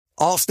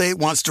Allstate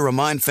wants to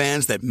remind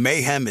fans that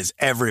mayhem is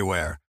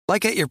everywhere,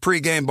 like at your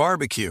pregame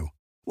barbecue.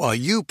 While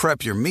you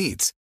prep your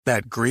meats,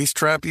 that grease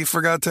trap you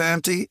forgot to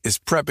empty is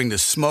prepping to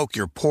smoke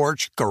your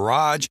porch,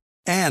 garage,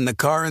 and the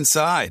car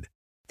inside.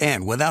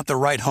 And without the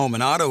right home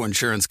and auto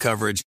insurance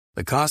coverage,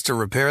 the cost to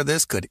repair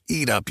this could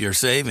eat up your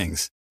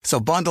savings. So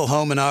bundle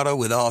home and auto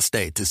with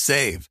Allstate to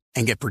save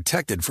and get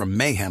protected from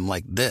mayhem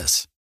like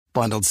this.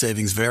 Bundled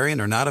savings vary and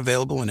are not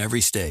available in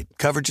every state.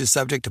 Coverage is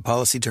subject to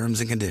policy terms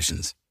and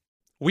conditions.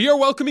 We are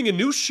welcoming a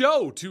new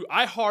show to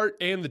iHeart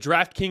and the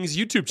DraftKings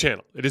YouTube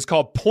channel. It is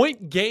called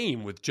Point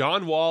Game with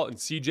John Wall and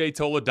CJ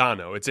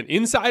Toledano. It's an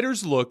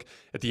insider's look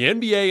at the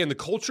NBA and the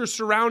culture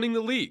surrounding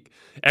the league.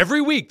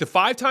 Every week, the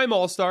five-time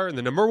All-Star and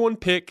the number one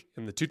pick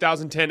in the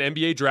 2010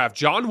 NBA draft,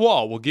 John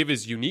Wall, will give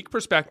his unique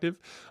perspective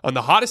on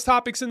the hottest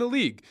topics in the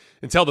league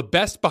and tell the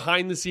best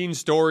behind-the-scenes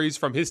stories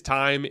from his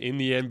time in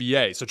the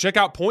NBA. So check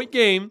out Point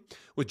Game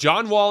with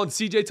John Wall and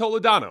CJ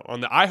Toledano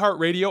on the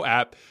iHeartRadio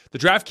app, the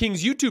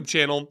DraftKings YouTube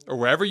channel, or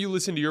wherever you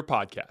listen to your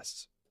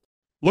podcasts.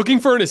 Looking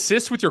for an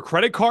assist with your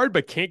credit card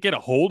but can't get a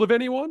hold of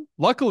anyone?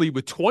 Luckily,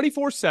 with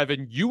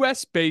 24/7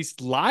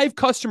 U.S.-based live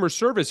customer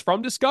service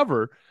from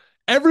Discover,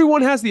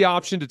 everyone has the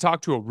option to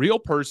talk to a real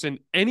person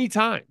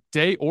anytime,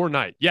 day or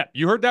night. Yeah,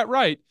 you heard that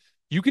right.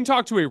 You can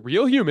talk to a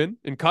real human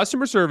in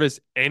customer service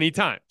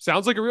anytime.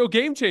 Sounds like a real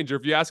game changer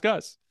if you ask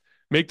us.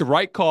 Make the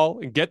right call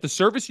and get the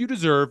service you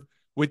deserve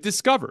with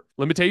Discover.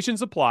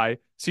 Limitations apply.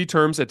 See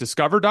terms at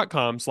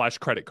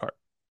discover.com/creditcard.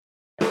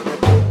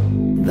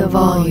 The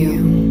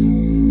volume.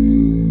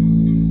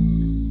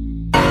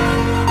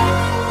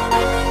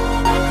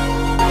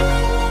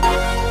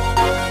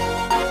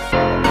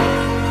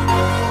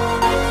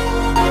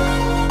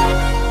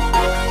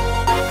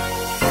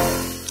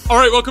 All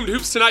right, welcome to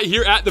Hoops Tonight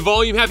here at The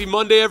Volume. Happy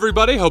Monday,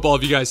 everybody. Hope all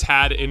of you guys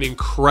had an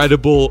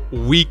incredible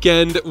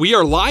weekend. We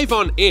are live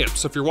on AMP,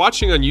 so if you're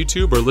watching on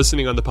YouTube or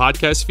listening on the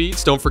podcast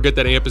feeds, don't forget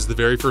that AMP is the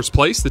very first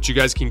place that you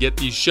guys can get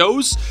these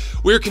shows.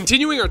 We're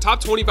continuing our top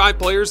 25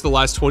 players the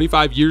last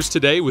 25 years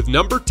today with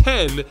number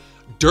 10,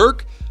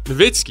 Dirk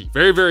Nowitzki.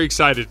 Very, very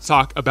excited to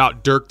talk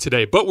about Dirk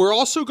today. But we're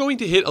also going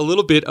to hit a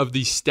little bit of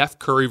the Steph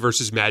Curry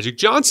versus Magic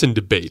Johnson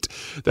debate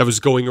that was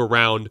going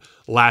around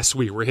last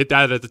week. We're going to hit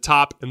that at the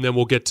top, and then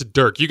we'll get to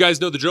Dirk. You guys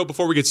know the drill.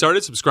 Before we get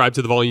started, subscribe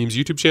to the Volume's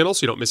YouTube channel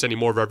so you don't miss any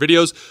more of our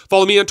videos.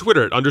 Follow me on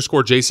Twitter at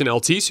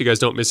 _JasonLT so you guys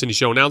don't miss any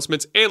show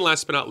announcements. And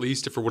last but not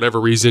least, if for whatever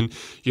reason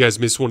you guys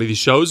miss one of these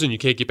shows and you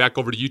can't get back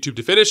over to YouTube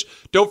to finish,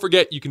 don't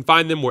forget you can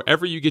find them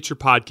wherever you get your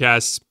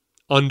podcasts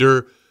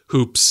under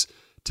Hoops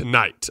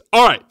Tonight.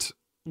 All right.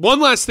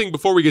 One last thing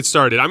before we get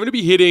started. I'm going to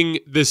be hitting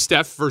the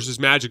Steph versus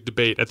Magic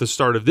debate at the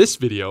start of this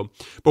video,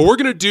 but we're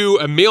going to do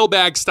a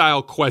mailbag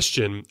style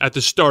question at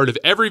the start of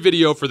every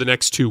video for the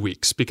next 2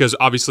 weeks because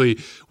obviously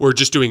we're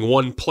just doing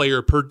one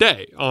player per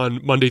day on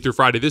Monday through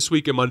Friday this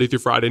week and Monday through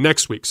Friday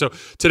next week. So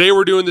today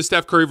we're doing the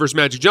Steph Curry versus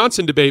Magic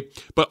Johnson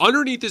debate, but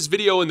underneath this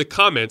video in the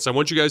comments, I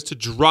want you guys to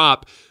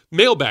drop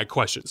mailbag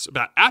questions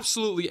about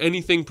absolutely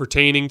anything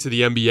pertaining to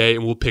the NBA,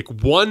 and we'll pick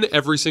one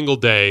every single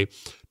day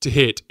to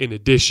hit in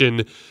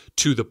addition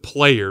to the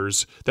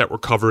players that we're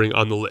covering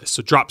on the list.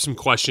 So drop some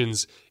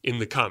questions in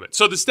the comments.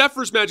 So the Steph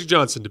versus Magic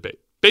Johnson debate.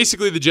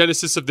 Basically, the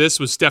genesis of this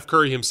was Steph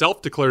Curry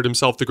himself declared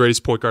himself the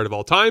greatest point guard of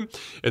all time.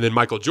 And then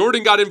Michael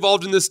Jordan got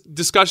involved in this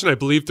discussion, I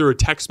believe through a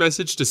text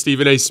message to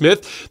Stephen A.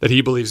 Smith, that he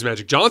believes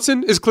Magic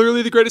Johnson is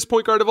clearly the greatest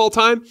point guard of all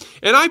time.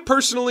 And I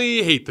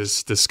personally hate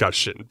this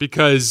discussion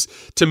because,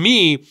 to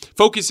me,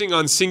 focusing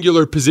on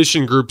singular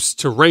position groups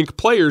to rank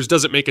players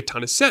doesn't make a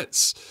ton of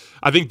sense.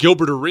 I think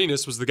Gilbert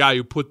Arenas was the guy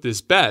who put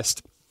this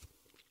best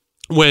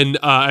when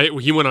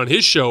he went on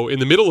his show in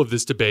the middle of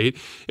this debate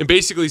and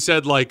basically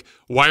said, like,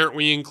 why aren't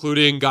we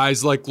including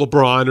guys like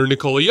LeBron or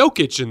Nikola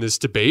Jokic in this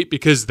debate?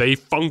 Because they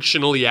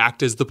functionally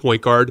act as the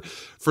point guard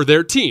for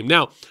their team.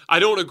 Now, I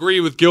don't agree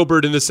with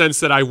Gilbert in the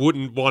sense that I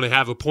wouldn't want to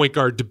have a point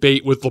guard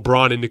debate with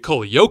LeBron and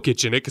Nikola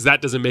Jokic in it, because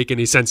that doesn't make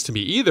any sense to me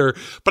either.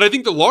 But I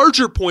think the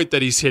larger point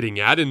that he's hitting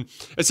at, and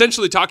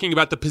essentially talking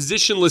about the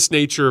positionless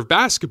nature of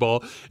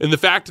basketball and the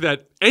fact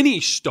that any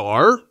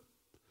star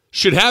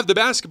should have the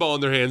basketball in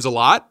their hands a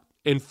lot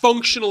and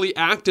functionally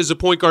act as a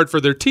point guard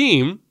for their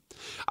team,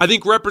 I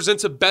think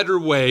represents a better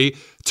way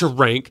to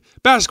rank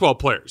basketball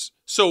players.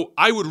 So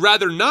I would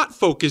rather not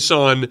focus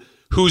on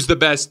who's the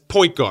best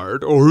point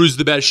guard or who's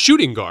the best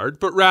shooting guard,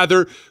 but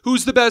rather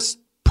who's the best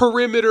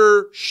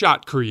perimeter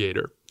shot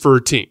creator for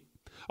a team.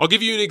 I'll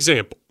give you an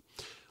example.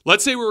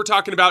 Let's say we were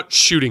talking about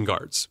shooting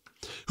guards.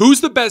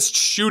 Who's the best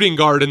shooting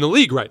guard in the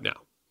league right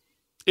now?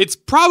 It's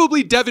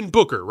probably Devin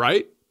Booker,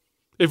 right?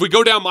 If we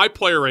go down my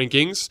player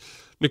rankings,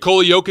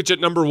 Nikola Jokic at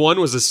number 1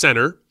 was a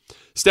center.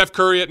 Steph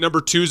Curry at number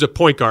 2 is a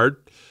point guard.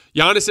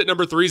 Giannis at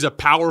number 3 is a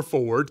power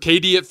forward.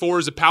 KD at 4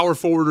 is a power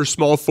forward or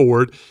small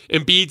forward.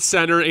 Embiid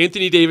center.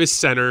 Anthony Davis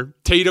center.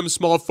 Tatum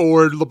small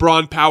forward.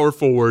 LeBron power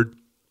forward.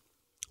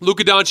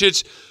 Luka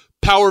Doncic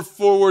power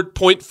forward,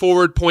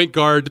 point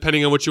guard,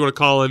 depending on what you want to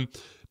call him.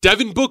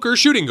 Devin Booker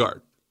shooting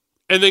guard.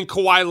 And then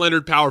Kawhi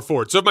Leonard power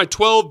forward. So of my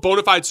 12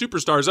 bona fide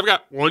superstars, I've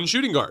got one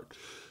shooting guard.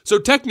 So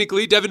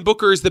technically, Devin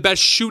Booker is the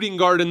best shooting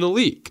guard in the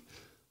league.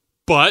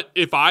 But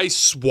if I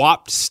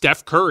swapped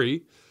Steph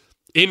Curry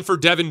in for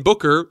Devin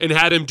Booker and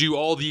had him do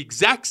all the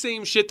exact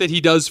same shit that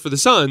he does for the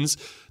Suns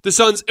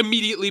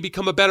immediately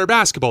become a better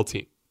basketball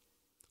team.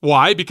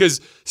 Why? Because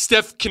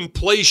Steph can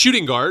play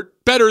shooting guard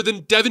better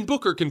than Devin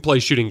Booker can play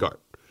shooting guard.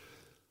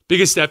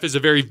 Because Steph is a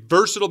very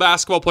versatile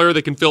basketball player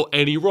that can fill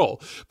any role.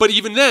 But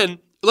even then,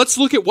 let's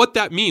look at what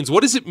that means.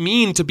 What does it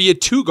mean to be a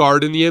two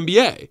guard in the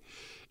NBA?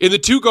 At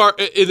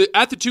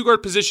the two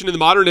guard position in the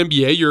modern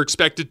NBA, you're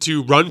expected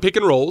to run pick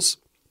and rolls,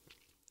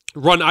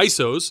 run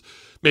ISOs,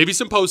 maybe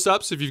some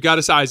post-ups if you've got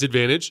a size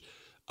advantage,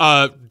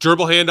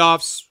 dribble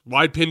handoffs,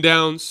 wide pin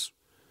downs,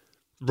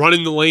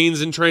 running the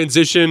lanes in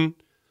transition,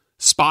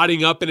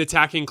 spotting up and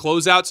attacking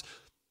closeouts.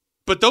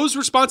 But those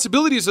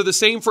responsibilities are the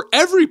same for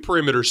every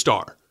perimeter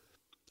star.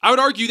 I would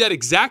argue that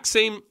exact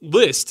same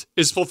list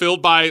is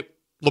fulfilled by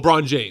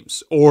LeBron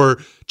James or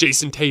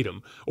Jason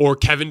Tatum or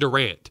Kevin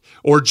Durant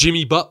or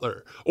Jimmy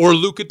Butler or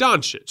Luka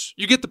Doncic.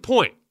 You get the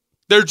point.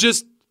 They're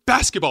just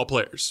basketball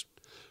players.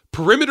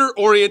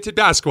 Perimeter-oriented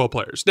basketball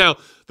players. Now,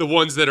 the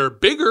ones that are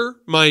bigger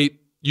might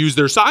use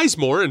their size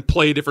more and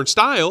play a different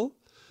style.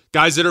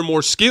 Guys that are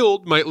more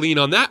skilled might lean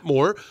on that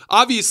more.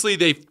 Obviously,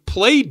 they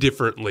play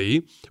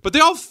differently, but they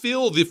all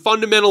fill the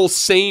fundamental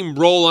same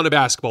role on a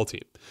basketball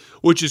team,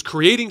 which is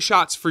creating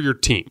shots for your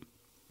team.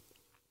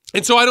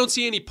 And so I don't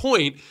see any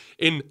point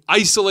in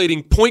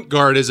isolating point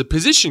guard as a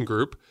position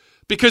group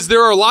because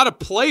there are a lot of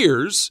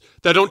players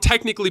that don't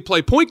technically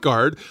play point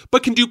guard,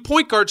 but can do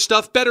point guard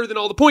stuff better than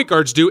all the point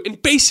guards do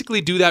and basically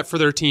do that for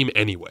their team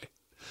anyway.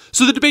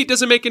 So the debate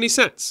doesn't make any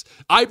sense.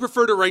 I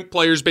prefer to rank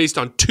players based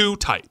on two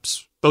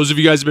types. Those of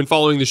you guys who have been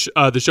following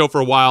the show for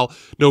a while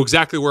know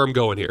exactly where I'm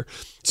going here.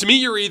 To me,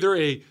 you're either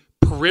a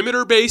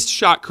perimeter-based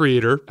shot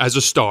creator as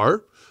a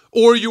star,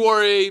 or you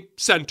are a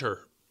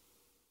center.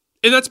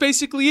 And that's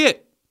basically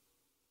it.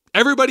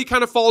 Everybody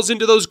kind of falls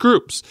into those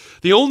groups.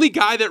 The only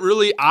guy that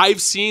really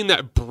I've seen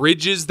that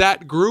bridges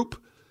that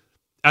group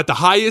at the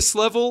highest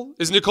level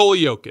is Nikola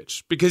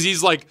Jokic, because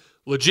he's like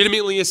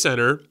legitimately a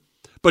center,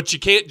 but you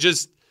can't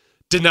just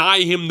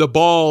deny him the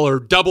ball or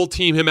double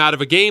team him out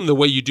of a game the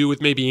way you do with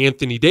maybe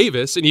Anthony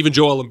Davis, and even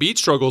Joel Embiid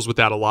struggles with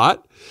that a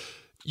lot.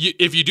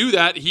 If you do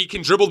that, he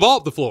can dribble the ball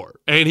up the floor,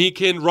 and he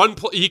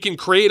can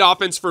create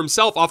offense for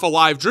himself off a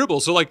live dribble.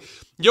 So like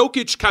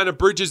Jokic kind of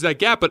bridges that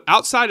gap, but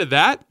outside of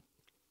that,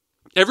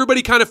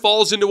 everybody kind of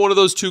falls into one of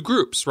those two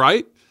groups,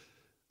 right?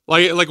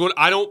 Like when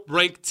I don't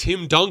rank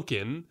Tim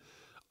Duncan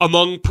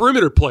among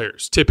perimeter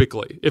players,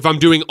 typically, if I'm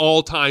doing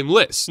all-time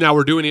lists. Now,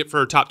 we're doing it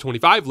for a top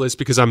 25 list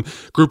because I'm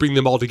grouping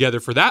them all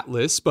together for that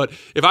list. But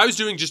if I was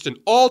doing just an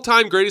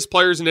all-time greatest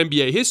players in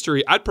NBA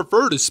history, I'd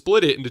prefer to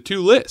split it into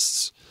two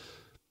lists.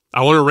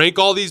 I want to rank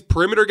all these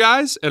perimeter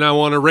guys, and I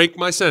want to rank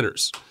my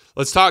centers.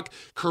 Let's talk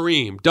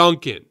Kareem,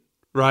 Duncan,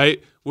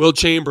 right? Will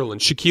Chamberlain,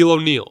 Shaquille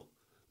O'Neal.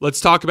 Let's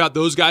talk about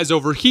those guys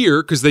over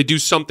here because they do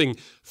something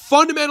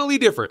fundamentally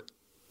different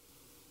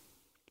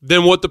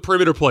than what the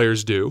perimeter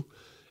players do.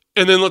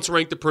 And then let's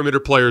rank the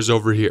perimeter players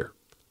over here.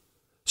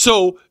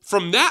 So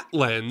from that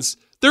lens,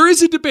 there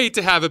is a debate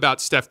to have about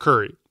Steph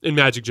Curry and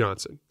Magic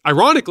Johnson.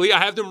 Ironically, I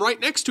have them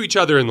right next to each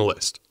other in the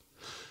list.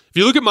 If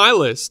you look at my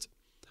list,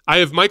 I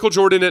have Michael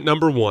Jordan at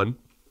number 1,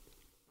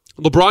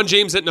 LeBron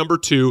James at number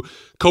 2,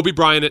 Kobe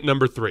Bryant at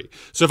number 3.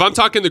 So if I'm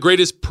talking the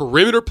greatest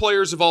perimeter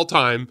players of all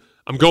time,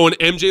 I'm going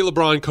MJ,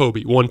 LeBron,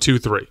 Kobe, 1, 2,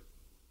 3.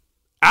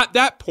 At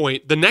that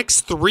point, the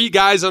next 3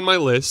 guys on my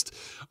list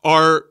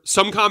are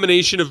some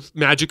combination of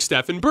Magic,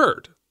 Steph, and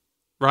Bird,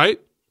 right?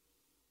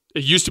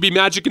 It used to be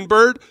Magic and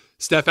Bird.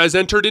 Steph has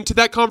entered into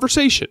that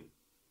conversation.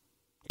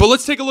 But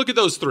let's take a look at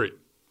those 3.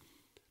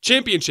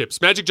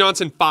 Championships, Magic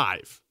Johnson,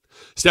 5.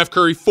 Steph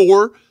Curry,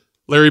 4.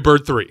 Larry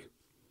Bird, 3.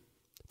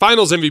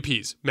 Finals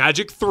MVPs,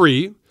 Magic,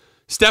 3.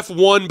 Steph,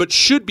 1, but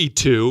should be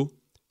 2.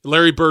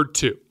 Larry Bird,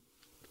 2.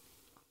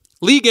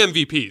 League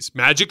MVPs,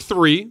 Magic,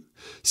 3.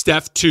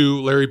 Steph,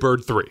 2. Larry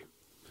Bird, 3.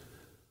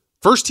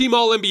 First team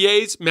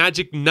All-NBAs,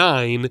 Magic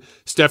 9,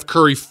 Steph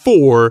Curry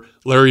 4,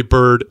 Larry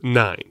Bird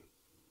 9.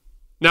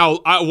 Now,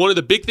 one of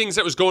the big things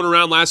that was going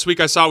around last week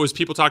I saw was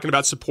people talking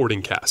about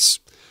supporting casts.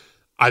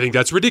 I think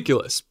that's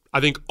ridiculous. I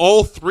think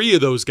all 3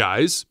 of those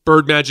guys,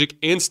 Bird, Magic,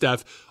 and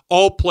Steph,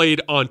 all played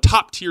on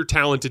top-tier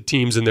talented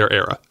teams in their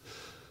era.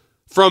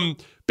 From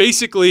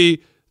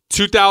basically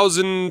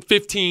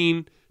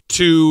 2015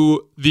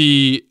 to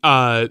the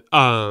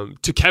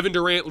to Kevin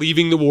Durant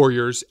leaving the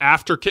Warriors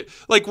after,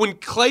 like when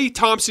Klay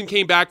Thompson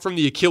came back from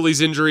the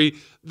Achilles injury,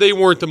 they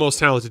weren't the most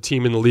talented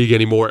team in the league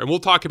anymore. And we'll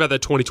talk about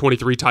that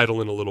 2023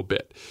 title in a little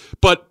bit.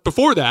 But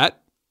before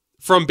that,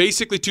 from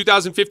basically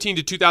 2015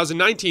 to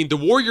 2019, the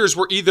Warriors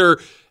were either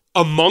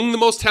among the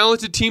most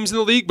talented teams in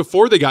the league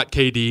before they got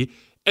KD,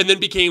 and then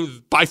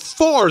became by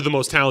far the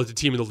most talented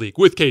team in the league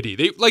with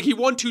KD. He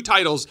won 2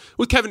 titles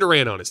with Kevin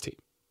Durant on his team.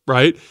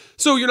 Right?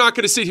 So you're not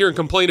going to sit here and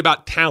complain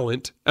about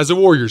talent as a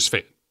Warriors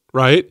fan,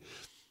 right?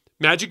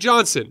 Magic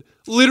Johnson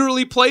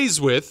literally played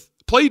with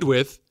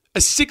a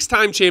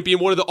 6-time champion,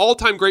 one of the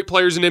all-time great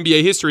players in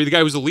NBA history, the guy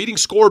who was the leading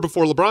scorer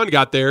before LeBron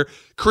got there,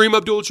 Kareem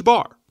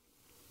Abdul-Jabbar.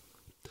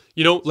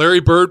 You know,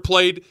 Larry Bird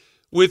played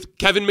with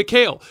Kevin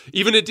McHale.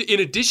 Even in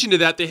addition to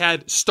that, they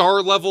had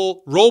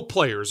star-level role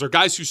players or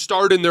guys who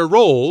starred in their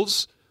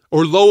roles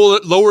or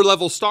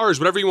lower-level stars,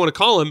 whatever you want to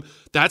call them.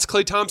 That's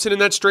Klay Thompson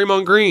and that's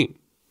Draymond Green.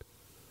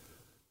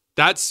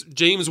 That's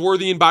James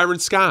Worthy and Byron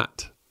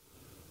Scott.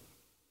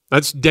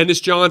 That's Dennis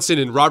Johnson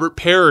and Robert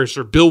Parrish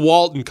or Bill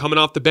Walton coming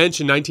off the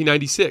bench in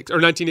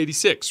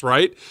 1986,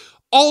 right?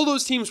 All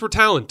those teams were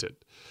talented.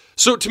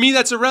 So to me,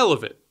 that's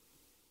irrelevant.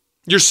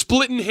 You're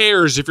splitting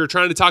hairs if you're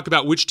trying to talk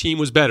about which team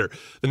was better.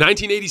 The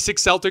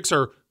 1986 Celtics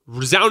are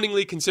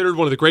resoundingly considered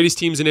one of the greatest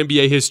teams in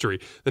NBA history.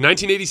 The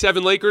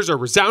 1987 Lakers are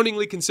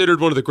resoundingly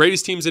considered one of the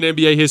greatest teams in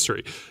NBA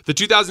history. The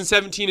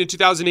 2017 and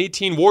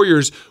 2018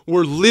 Warriors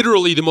were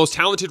literally the most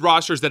talented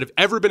rosters that have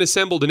ever been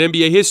assembled in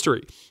NBA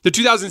history. The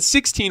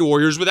 2016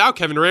 Warriors without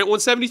Kevin Durant won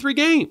 73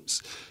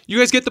 games. You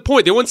guys get the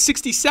point. They won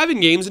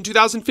 67 games in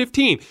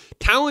 2015.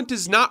 Talent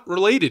is not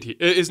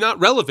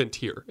relevant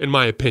here, in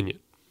my opinion,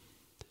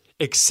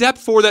 except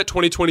for that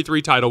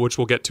 2023 title, which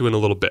we'll get to in a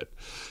little bit.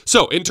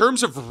 So in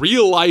terms of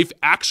real-life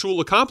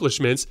actual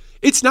accomplishments,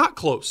 it's not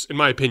close, in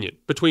my opinion,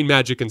 between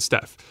Magic and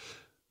Steph.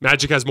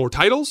 Magic has more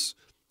titles.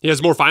 He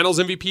has more finals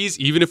MVPs,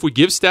 even if we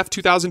give Steph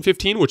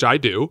 2015, which I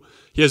do.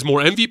 He has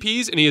more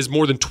MVPs, and he has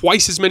more than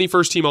twice as many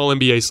first-team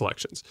All-NBA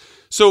selections.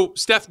 So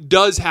Steph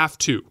does have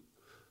to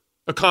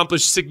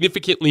accomplish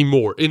significantly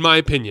more, in my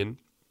opinion,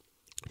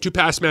 to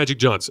pass Magic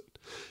Johnson.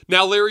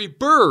 Now, Larry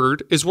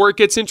Bird is where it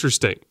gets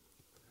interesting.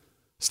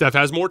 Steph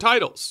has more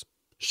titles,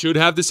 should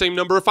have the same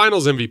number of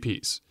finals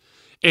MVPs.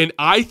 And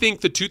I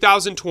think the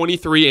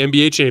 2023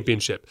 NBA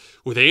championship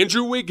with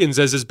Andrew Wiggins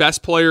as his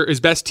best player, his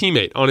best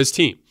teammate on his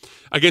team,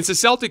 against a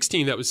Celtics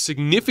team that was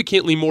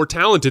significantly more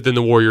talented than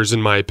the Warriors,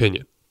 in my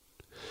opinion.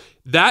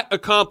 That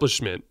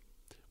accomplishment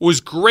was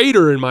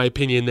greater, in my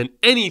opinion, than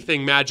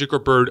anything Magic or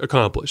Bird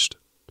accomplished.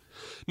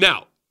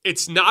 Now,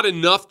 it's not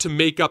enough to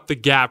make up the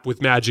gap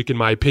with Magic, in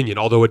my opinion,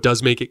 although it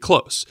does make it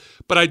close.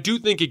 But I do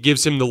think it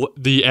gives him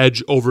the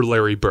edge over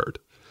Larry Bird.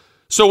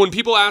 So when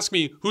people ask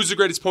me, who's the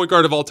greatest point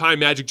guard of all time,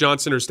 Magic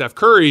Johnson or Steph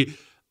Curry,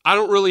 I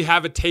don't really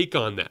have a take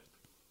on that.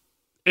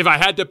 If I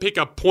had to pick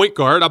a point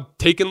guard, I'm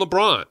taking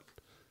LeBron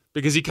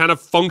because he kind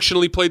of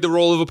functionally played the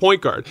role of a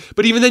point guard.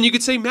 But even then, you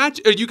could say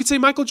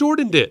Michael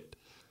Jordan did.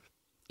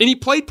 And he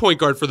played point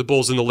guard for the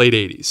Bulls in the late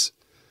 80s.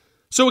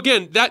 So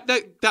again, that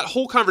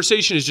whole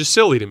conversation is just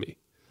silly to me.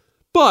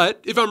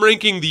 But if I'm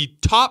ranking the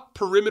top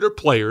perimeter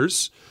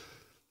players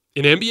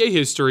in NBA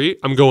history,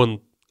 I'm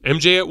going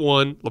MJ at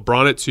 1,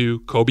 LeBron at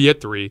 2, Kobe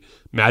at 3,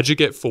 Magic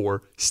at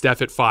 4,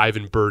 Steph at 5,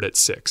 and Bird at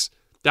 6.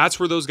 That's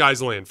where those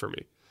guys land for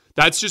me.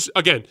 That's just,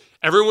 again,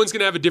 everyone's going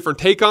to have a different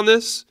take on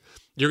this.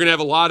 You're going to have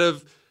a lot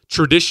of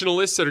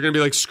traditionalists that are going to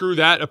be like, screw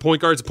that, a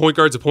point guard's a point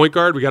guard's a point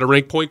guard. We got to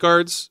rank point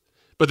guards.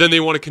 But then they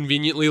want to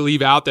conveniently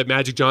leave out that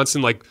Magic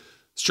Johnson like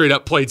straight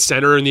up played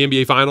center in the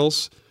NBA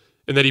Finals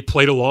and that he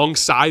played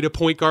alongside a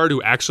point guard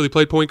who actually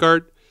played point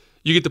guard.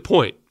 You get the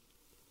point.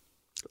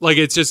 Like,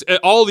 it's just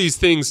all these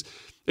things.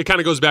 It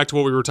kind of goes back to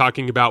what we were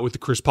talking about with the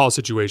Chris Paul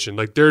situation.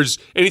 Like,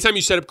 anytime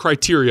you set up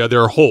criteria,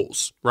 there are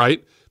holes,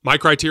 right? My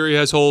criteria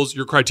has holes,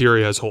 your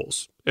criteria has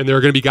holes. And there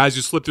are going to be guys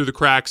who slip through the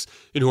cracks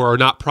and who are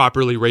not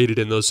properly rated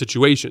in those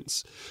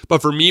situations.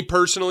 But for me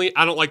personally,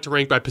 I don't like to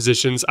rank by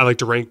positions. I like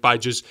to rank by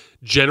just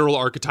general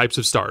archetypes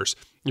of stars.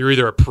 You're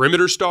either a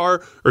perimeter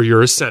star or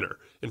you're a center.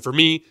 And for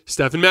me,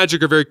 Steph and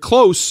Magic are very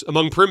close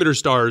among perimeter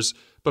stars,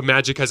 but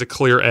Magic has a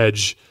clear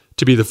edge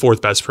to be the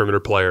fourth best perimeter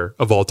player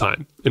of all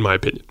time, in my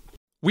opinion.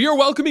 We are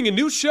welcoming a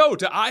new show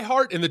to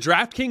iHeart and the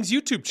DraftKings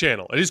YouTube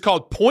channel. It is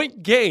called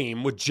Point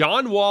Game with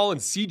John Wall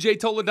and CJ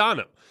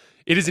Toledano.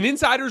 It is an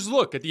insider's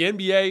look at the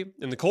NBA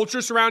and the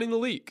culture surrounding the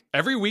league.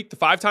 Every week, the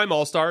five-time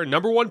All-Star and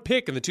number one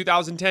pick in the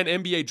 2010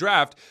 NBA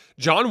Draft,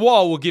 John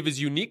Wall will give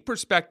his unique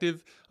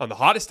perspective on the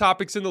hottest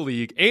topics in the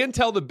league and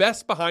tell the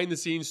best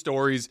behind-the-scenes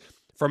stories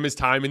from his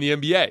time in the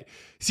NBA.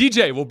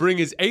 CJ will bring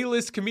his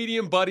A-list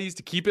comedian buddies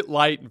to keep it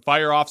light and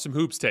fire off some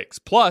hoops takes.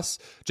 Plus,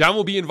 John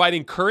will be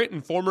inviting current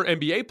and former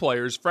NBA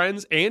players,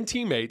 friends, and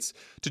teammates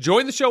to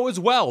join the show as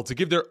well to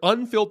give their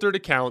unfiltered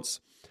accounts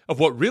of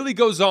what really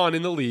goes on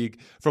in the league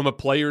from a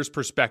player's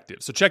perspective.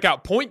 So check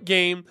out Point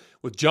Game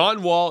with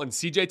John Wall and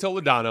CJ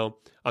Toledano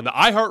on the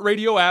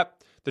iHeartRadio app,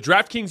 the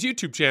DraftKings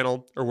YouTube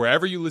channel, or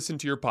wherever you listen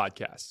to your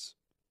podcasts.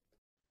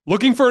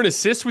 Looking for an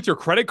assist with your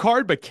credit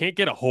card but can't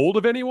get a hold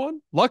of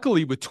anyone?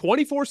 Luckily, with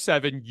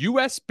 24/7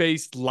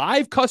 US-based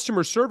live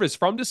customer service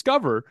from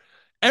Discover,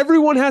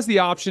 everyone has the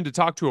option to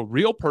talk to a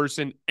real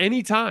person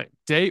anytime,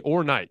 day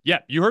or night. Yeah,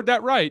 you heard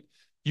that right.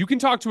 You can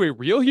talk to a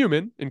real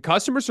human in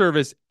customer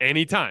service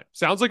anytime.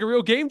 Sounds like a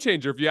real game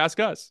changer if you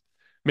ask us.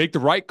 Make the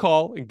right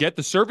call and get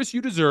the service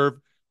you deserve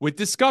with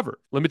Discover.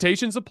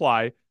 Limitations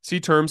apply. See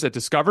terms at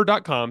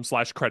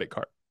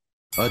discover.com/creditcard.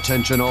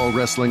 Attention all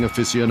wrestling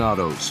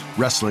aficionados.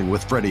 Wrestling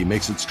with Freddie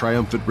makes its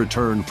triumphant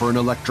return for an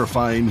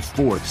electrifying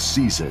 4th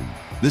season.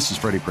 This is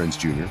Freddie Prinze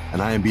Jr.,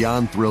 and I am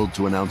beyond thrilled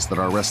to announce that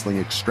our wrestling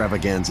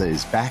extravaganza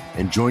is back,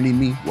 and joining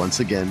me once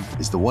again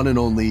is the one and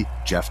only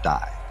Jeff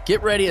Dye.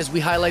 Get ready as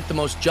we highlight the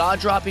most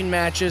jaw-dropping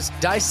matches,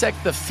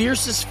 dissect the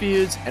fiercest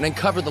feuds, and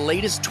uncover the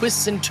latest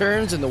twists and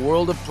turns in the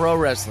world of pro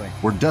wrestling.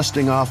 We're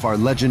dusting off our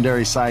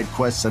legendary side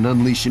quests and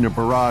unleashing a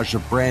barrage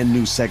of brand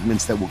new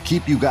segments that will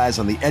keep you guys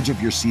on the edge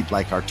of your seat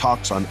like our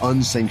talks on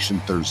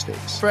Unsanctioned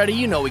Thursdays. Freddie,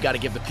 you know we got to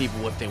give the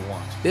people what they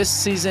want. This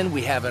season,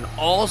 we have an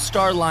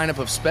all-star lineup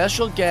of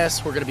special guests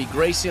who are going to be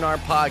gracing our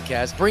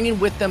podcast, bringing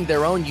with them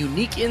their own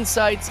unique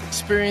insights,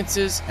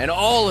 experiences, and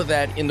all of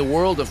that in the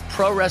world of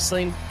pro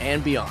wrestling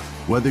and beyond.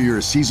 Whether you're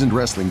a seasoned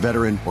wrestling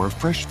veteran or a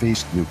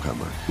fresh-faced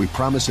newcomer, we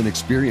promise an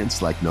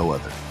experience like no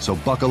other. So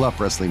buckle up,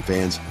 wrestling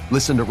fans.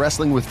 Listen to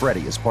Wrestling with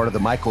Freddie as part of the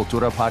My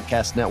Cultura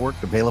Podcast Network,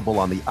 available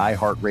on the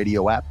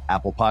iHeartRadio app,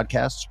 Apple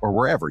Podcasts, or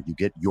wherever you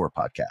get your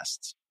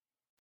podcasts.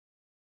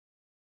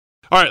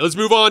 All right, let's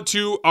move on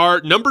to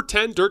our number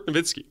 10, Dirk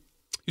Nowitzki.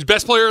 He's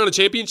best player on a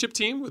championship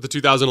team with the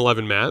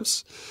 2011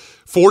 Mavs.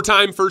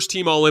 4-time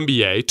first-team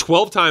All-NBA,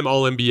 12-time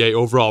All-NBA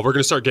overall. We're going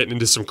to start getting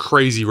into some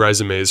crazy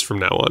resumes from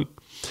now on.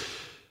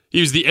 He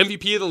was the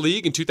MVP of the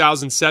league in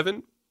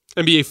 2007,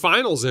 NBA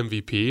Finals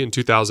MVP in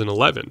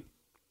 2011.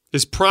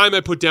 His prime I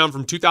put down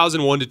from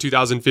 2001 to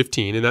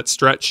 2015. In that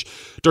stretch,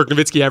 Dirk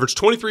Nowitzki averaged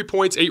 23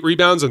 points, 8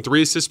 rebounds, and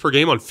 3 assists per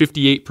game on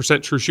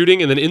 58% true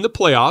shooting. And then in the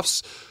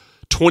playoffs,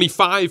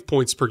 25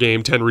 points per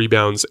game, 10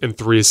 rebounds, and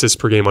 3 assists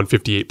per game on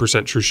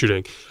 58% true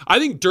shooting. I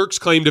think Dirk's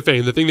claim to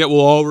fame, the thing that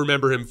we'll all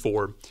remember him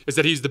for, is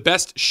that he's the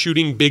best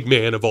shooting big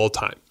man of all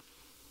time.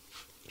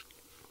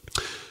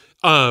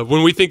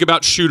 When we think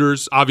about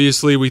shooters,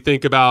 obviously we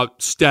think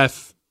about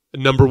Steph at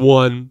number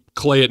 1,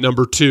 Clay at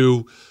number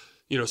 2,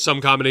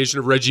 some combination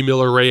of Reggie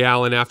Miller, Ray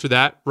Allen after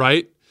that,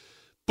 right?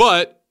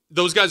 But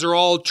those guys are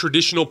all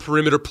traditional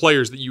perimeter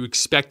players that you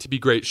expect to be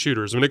great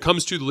shooters. When it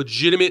comes to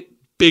legitimate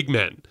big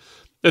men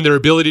and their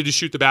ability to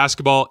shoot the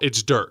basketball,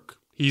 it's Dirk.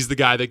 He's the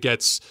guy that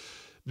gets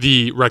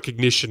the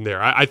recognition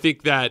there. I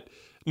think that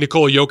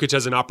Nikola Jokic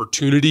has an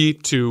opportunity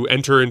to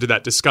enter into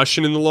that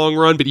discussion in the long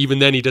run, but even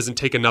then he doesn't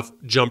take enough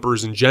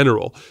jumpers in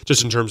general,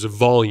 just in terms of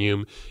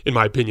volume, in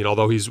my opinion,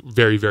 although he's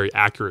very, very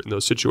accurate in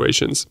those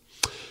situations.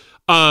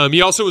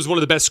 He also was one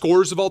of the best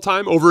scorers of all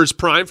time. Over his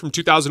prime from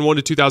 2001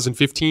 to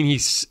 2015,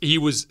 he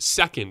was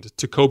second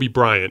to Kobe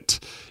Bryant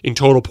in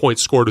total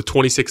points scored with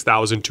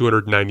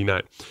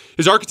 26,299.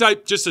 His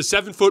archetype, just a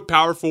 7-foot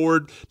power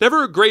forward,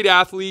 never a great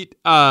athlete,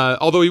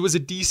 although he was a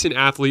decent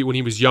athlete when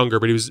he was younger,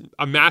 but he was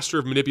a master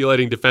of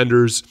manipulating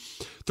defenders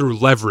through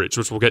leverage,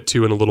 which we'll get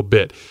to in a little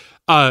bit.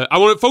 I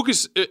want to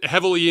focus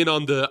heavily in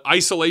on the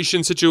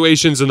isolation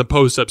situations and the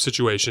post-up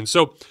situations.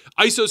 So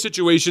ISO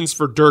situations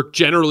for Dirk,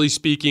 generally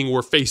speaking,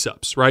 were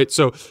face-ups, right?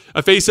 So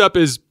a face-up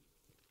is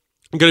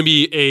going to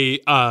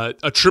be a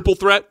triple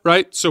threat,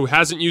 right? So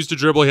hasn't used a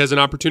dribble. He has an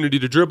opportunity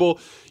to dribble,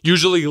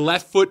 usually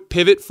left foot,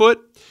 pivot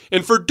foot.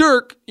 And for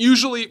Dirk,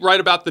 usually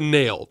right about the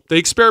nail. They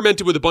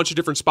experimented with a bunch of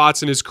different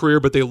spots in his career,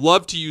 but they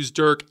love to use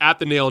Dirk at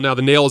the nail. Now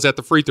the nail is at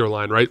the free throw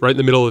line, right? Right in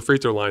the middle of the free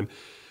throw line.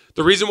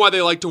 The reason why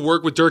they like to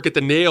work with Dirk at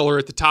the nail or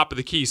at the top of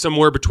the key,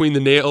 somewhere between the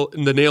nail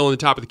and the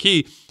top of the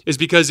key, is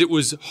because it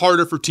was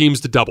harder for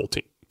teams to double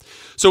team.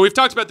 So we've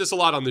talked about this a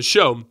lot on the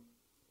show,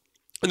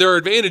 and there are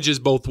advantages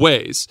both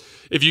ways.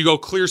 If you go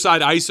clear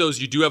side ISOs,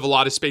 you do have a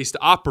lot of space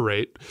to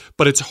operate,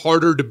 but it's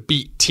harder to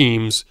beat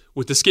teams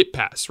with the skip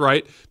pass,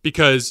 right?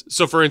 Because,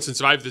 so for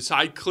instance, if I have the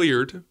side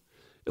cleared,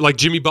 like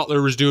Jimmy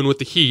Butler was doing with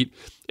the Heat,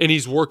 and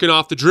he's working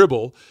off the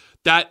dribble,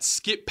 that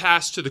skip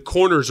pass to the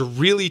corner is a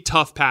really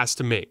tough pass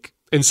to make.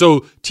 And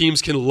so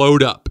teams can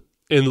load up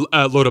and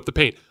load up the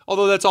paint.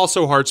 Although that's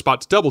also a hard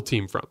spot to double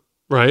team from,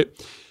 right?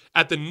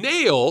 At the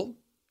nail,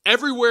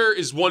 everywhere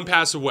is one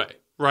pass away,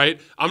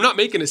 right? I'm not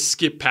making a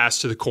skip pass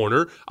to the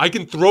corner. I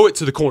can throw it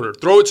to the corner,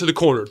 throw it to the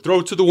corner, throw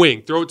it to the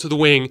wing, throw it to the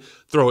wing,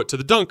 throw it to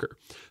the dunker.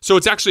 So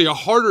it's actually a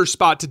harder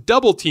spot to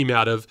double team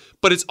out of,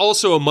 but it's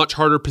also a much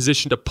harder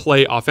position to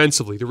play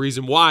offensively. The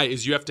reason why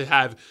is you have to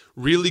have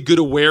really good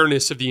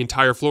awareness of the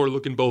entire floor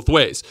looking both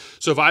ways.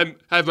 So if I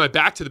have my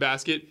back to the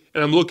basket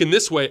and I'm looking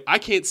this way, I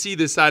can't see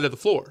this side of the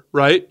floor,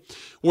 right?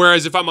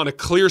 Whereas if I'm on a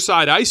clear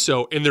side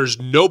ISO and there's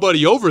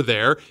nobody over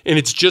there and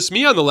it's just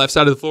me on the left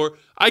side of the floor,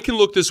 I can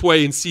look this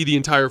way and see the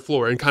entire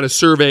floor and kind of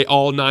survey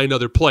all 9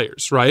 other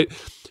players, right?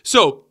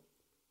 So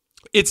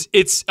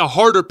it's a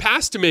harder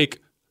pass to make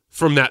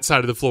from that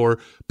side of the floor,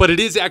 but it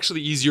is actually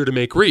easier to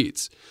make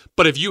reads.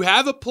 But if you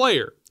have a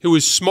player who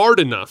is smart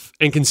enough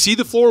and can see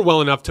the floor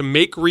well enough to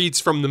make reads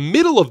from the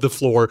middle of the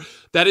floor,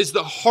 that is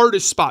the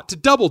hardest spot to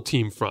double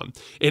team from.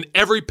 And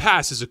every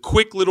pass is a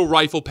quick little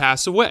rifle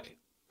pass away.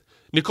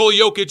 Nikola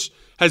Jokic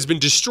has been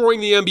destroying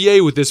the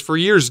NBA with this for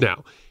years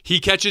now. He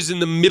catches in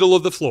the middle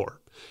of the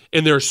floor.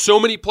 And there are so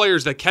many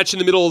players that catch in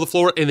the middle of the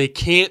floor and they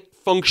can't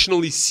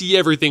functionally see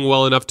everything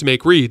well enough to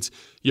make reads.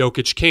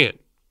 Jokic can.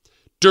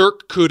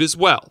 Dirk could as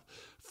well.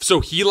 So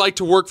he liked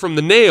to work from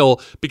the nail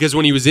because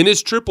when he was in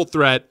his triple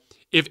threat,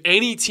 if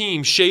any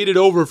team shaded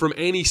over from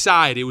any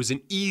side, it was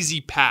an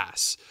easy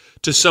pass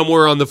to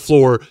somewhere on the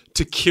floor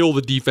to kill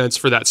the defense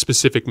for that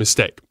specific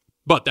mistake.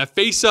 But that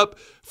face up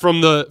from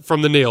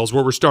the nails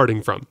where we're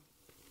starting from.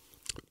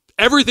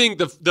 everything,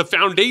 the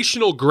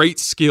foundational great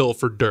skill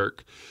for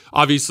Dirk,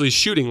 obviously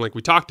shooting like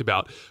we talked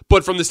about,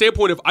 but from the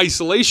standpoint of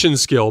isolation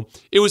skill,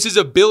 it was his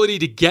ability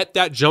to get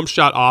that jump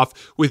shot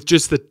off with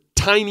just the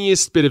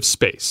tiniest bit of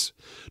space.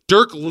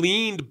 Dirk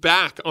leaned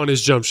back on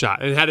his jump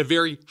shot and had a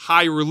very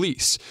high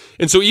release.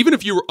 And so even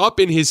if you were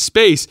up in his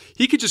space,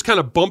 he could just kind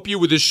of bump you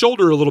with his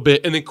shoulder a little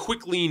bit and then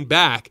quick lean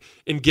back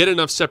and get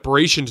enough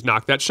separation to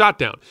knock that shot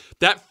down.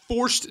 That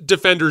forced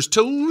defenders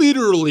to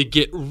literally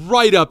get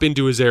right up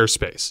into his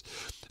airspace.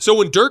 So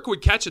when Dirk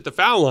would catch at the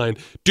foul line,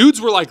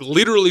 dudes were like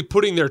literally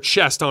putting their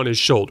chest on his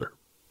shoulder.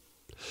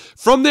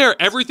 From there,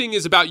 everything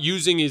is about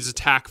using his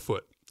attack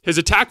foot. His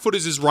attack foot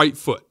is his right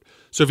foot.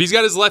 So if he's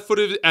got his left foot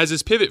as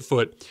his pivot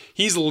foot,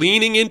 he's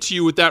leaning into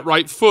you with that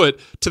right foot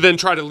to then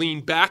try to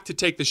lean back to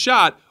take the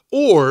shot.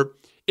 Or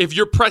if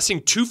you're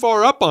pressing too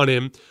far up on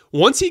him,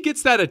 once he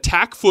gets that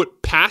attack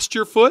foot past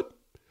your foot,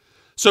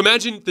 so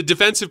imagine the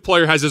defensive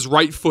player has his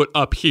right foot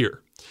up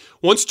here.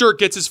 Once Dirk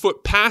gets his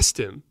foot past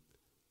him,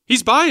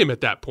 he's by him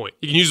at that point.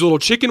 He can use a little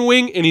chicken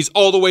wing and he's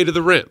all the way to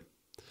the rim.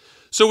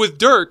 So with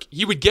Dirk,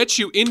 he would get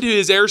you into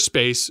his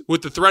airspace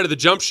with the threat of the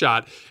jump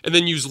shot and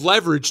then use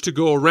leverage to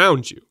go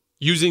around you,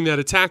 using that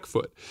attack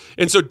foot.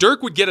 And so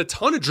Dirk would get a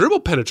ton of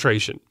dribble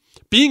penetration,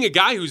 being a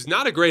guy who's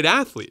not a great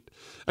athlete,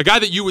 a guy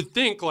that you would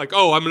think like,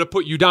 oh, I'm going to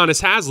put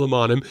Udonis Haslem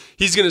on him.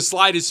 He's going to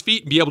slide his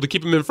feet and be able to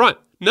keep him in front.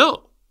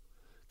 No,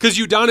 because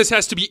Udonis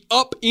has to be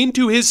up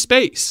into his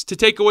space to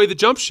take away the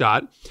jump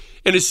shot.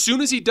 And as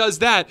soon as he does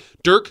that,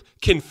 Dirk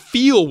can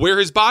feel where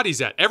his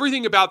body's at.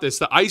 Everything about this,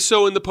 the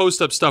ISO and the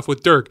post-up stuff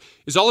with Dirk,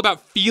 is all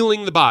about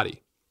feeling the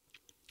body.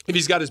 If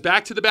he's got his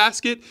back to the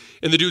basket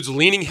and the dude's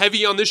leaning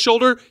heavy on this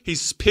shoulder,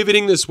 he's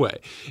pivoting this way.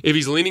 If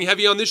he's leaning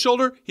heavy on this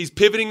shoulder, he's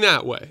pivoting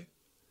that way.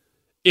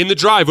 In the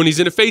drive, when he's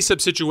in a face-up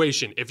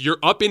situation, if you're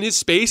up in his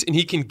space and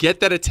he can get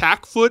that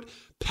attack foot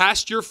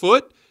past your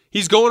foot,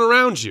 he's going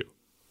around you.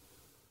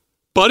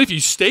 But if you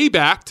stay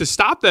back to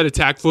stop that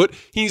attack foot,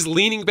 he's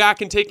leaning back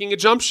and taking a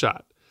jump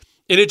shot.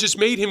 And it just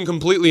made him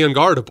completely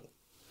unguardable.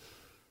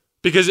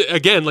 Because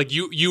again, like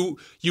you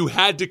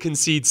had to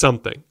concede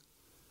something.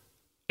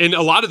 And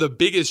a lot of the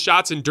biggest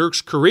shots in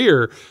Dirk's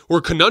career were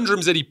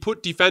conundrums that he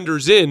put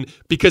defenders in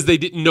because they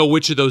didn't know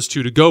which of those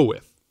two to go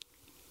with.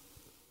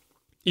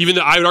 Even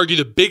though I would argue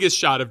the biggest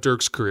shot of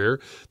Dirk's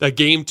career, that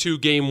Game 2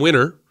 game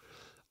winner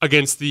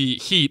against the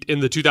Heat in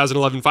the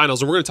 2011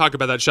 finals, and we're going to talk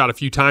about that shot a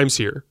few times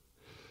here.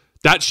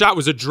 That shot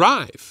was a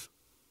drive.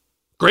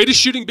 Greatest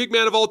shooting big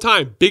man of all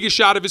time. Biggest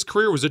shot of his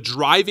career was a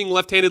driving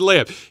left-handed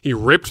layup. He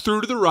ripped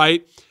through to the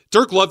right.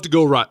 Dirk loved to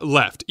go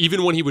left.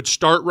 Even when he would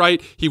start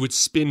right, he would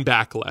spin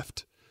back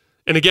left.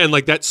 And again,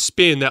 like that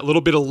spin, that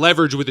little bit of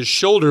leverage with his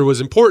shoulder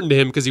was important to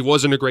him because he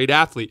wasn't a great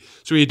athlete.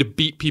 So he had to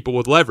beat people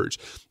with leverage.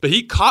 But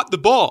he caught the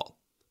ball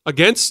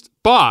against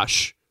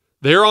Bosch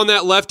there on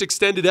that left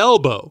extended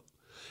elbow.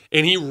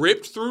 And he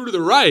ripped through to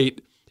the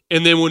right.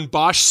 And then when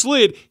Bosch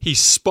slid, he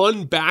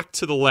spun back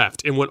to the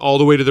left and went all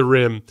the way to the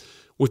rim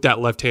with that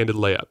left-handed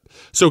layup.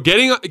 So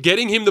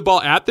getting him the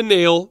ball at the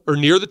nail or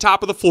near the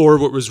top of the floor,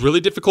 what was really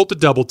difficult to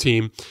double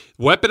team,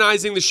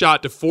 weaponizing the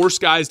shot to force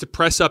guys to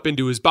press up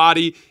into his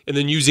body, and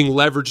then using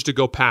leverage to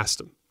go past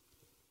him.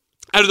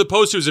 Out of the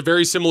post, it was a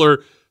very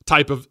similar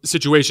type of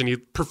situation. He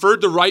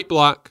preferred the right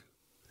block.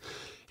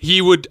 He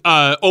would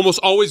almost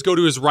always go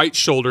to his right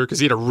shoulder because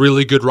he had a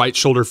really good right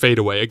shoulder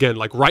fadeaway. Again,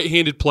 like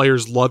right-handed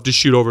players love to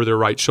shoot over their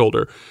right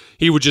shoulder.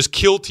 He would just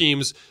kill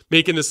teams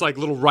making this like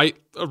little right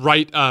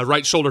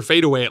shoulder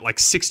fadeaway at like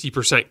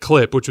 60%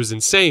 clip, which was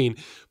insane.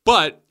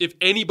 But if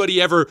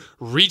anybody ever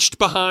reached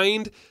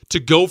behind to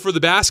go for the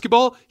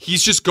basketball,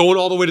 he's just going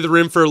all the way to the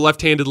rim for a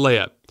left-handed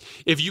layup.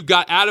 If you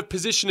got out of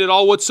position at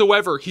all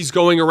whatsoever, he's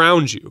going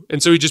around you.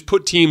 And so he just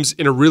put teams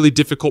in a really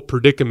difficult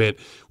predicament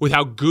with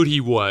how good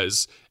he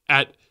was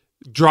at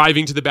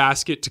driving to the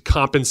basket to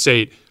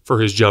compensate for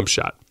his jump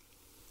shot.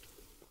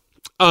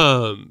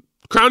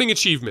 Crowning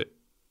achievement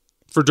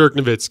for Dirk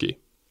Nowitzki.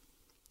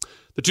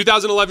 The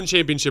 2011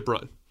 championship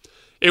run.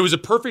 It was a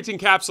perfect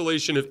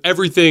encapsulation of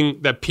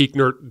everything that peak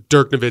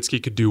Dirk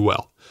Nowitzki could do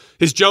well.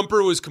 His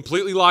jumper was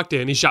completely locked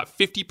in. He shot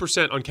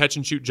 50% on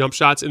catch-and-shoot jump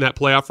shots in that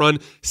playoff run,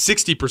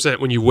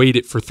 60% when you weighed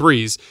it for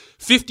threes,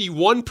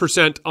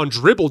 51% on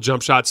dribble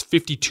jump shots,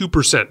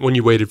 52% when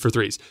you weighted for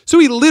threes. So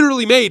he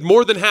literally made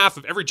more than half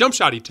of every jump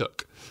shot he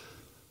took.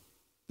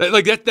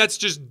 That's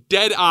just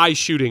dead-eye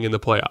shooting in the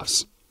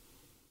playoffs.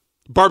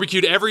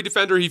 Barbecued every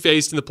defender he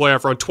faced in the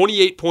playoff run,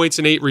 28 points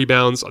and 8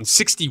 rebounds on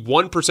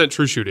 61%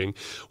 true shooting.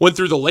 Went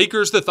through the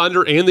Lakers, the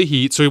Thunder, and the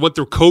Heat, so he went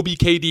through Kobe,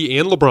 KD,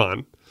 and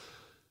LeBron.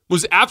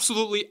 Was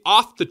absolutely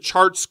off the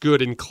charts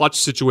good in clutch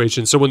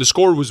situations. So when the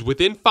score was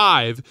within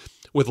 5,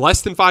 with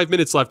less than 5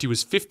 minutes left, he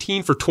was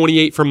 15 for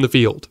 28 from the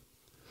field.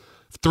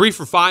 3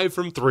 for 5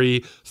 from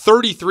 3,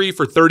 33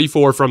 for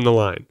 34 from the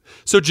line.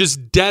 So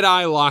just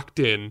dead-eye locked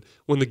in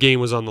when the game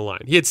was on the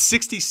line. He had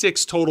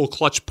 66 total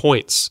clutch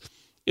points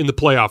in the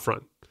playoff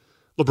run.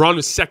 LeBron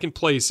was second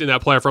place in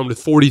that playoff run with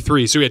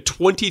 43, so he had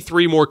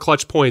 23 more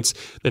clutch points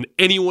than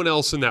anyone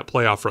else in that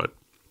playoff run.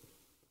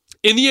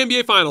 In the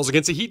NBA Finals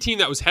against a Heat team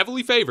that was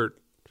heavily favored,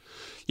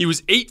 He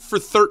was 8 for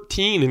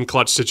 13 in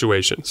clutch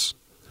situations.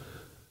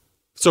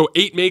 So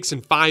 8 makes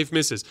and 5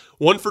 misses.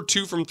 1 for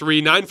 2 from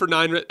 3, 9 for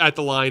 9 at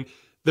the line.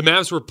 The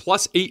Mavs were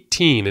plus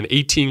 18 in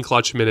 18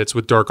 clutch minutes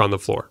with Dirk on the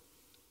floor.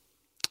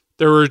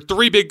 There were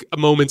 3 big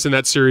moments in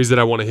that series that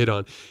I want to hit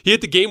on. He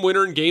hit the game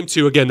winner in game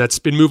 2. Again, that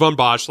spin move on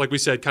Bosh. Like we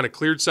said, kind of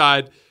cleared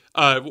side.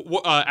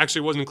 Actually,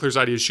 it wasn't a clear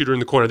side. He was a shooter in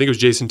the corner. I think it was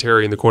Jason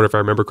Terry in the corner, if I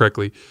remember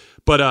correctly.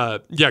 But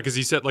yeah, because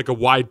he set like a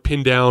wide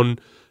pin down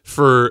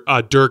for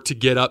Dirk to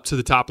get up to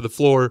the top of the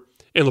floor,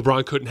 and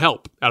LeBron couldn't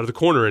help out of the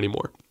corner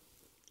anymore.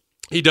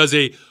 He does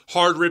a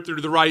hard rip through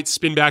to the right,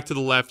 spin back to the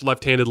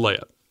left-handed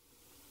layup.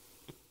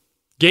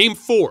 Game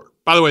 4.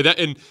 By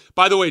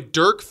the way,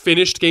 Dirk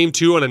finished game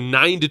 2 on a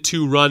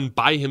 9-2 run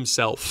by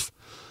himself.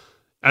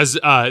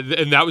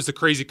 And that was the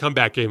crazy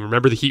comeback game.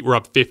 Remember, the Heat were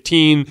up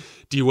 15.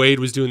 D. Wade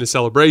was doing the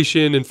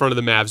celebration in front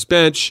of the Mavs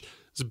bench. It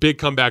was a big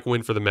comeback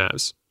win for the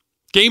Mavs.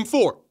 Game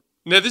 4.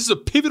 Now, this is a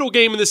pivotal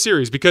game in the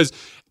series because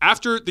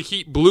after the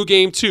Heat blew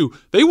game 2,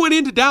 they went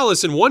into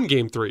Dallas and won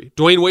game 3.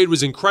 Dwayne Wade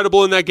was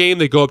incredible in that game.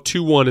 They go up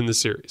 2-1 in the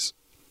series.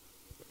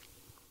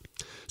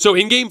 So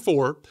in game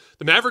 4,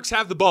 the Mavericks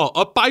have the ball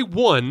up by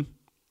 1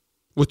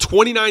 with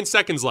 29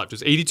 seconds left.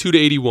 It's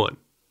 82-81.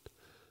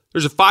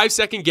 There's a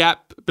 5-second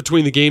gap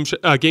between the game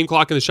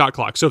clock and the shot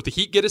clock. So if the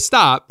Heat get a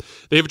stop,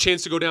 they have a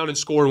chance to go down and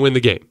score and win the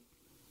game.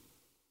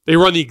 They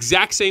run the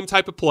exact same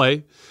type of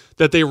play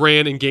that they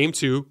ran in game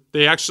 2.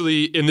 They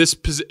actually, in this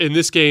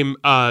game,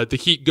 the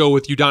Heat go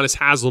with Udonis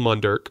Haslem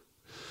on Dirk.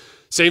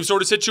 Same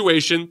sort of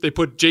situation. They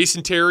put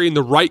Jason Terry in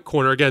the right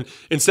corner. Again,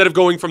 instead of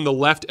going from the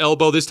left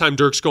elbow, this time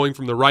Dirk's going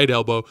from the right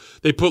elbow.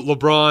 They put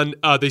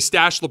they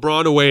stashed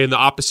LeBron away in the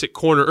opposite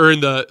corner, or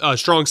in the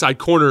strong side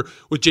corner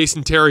with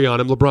Jason Terry on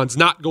him. LeBron's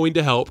not going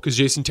to help because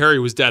Jason Terry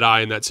was dead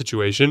eye in that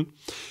situation.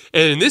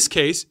 And in this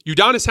case,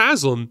 Udonis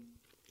Haslem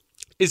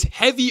is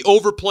heavy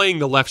overplaying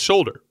the left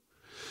shoulder,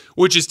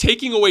 which is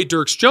taking away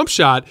Dirk's jump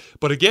shot.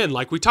 But again,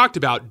 like we talked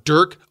about,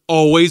 Dirk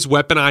always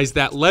weaponized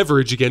that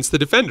leverage against the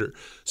defender.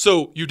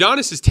 So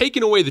Udonis is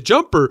taking away the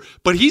jumper,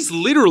 but he's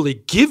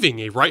literally giving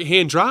a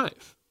right-hand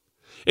drive.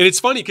 And it's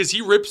funny because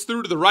he rips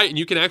through to the right, and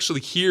you can actually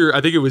hear,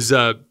 I think it was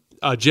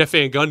Jeff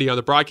Van Gundy on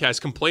the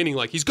broadcast complaining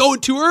like, he's going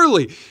too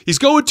early. He's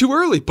going too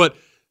early. But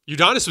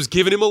Udonis was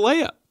giving him a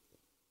layup.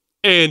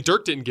 And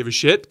Dirk didn't give a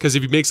shit because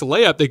if he makes a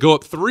layup, they go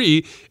up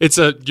 3.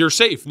 You're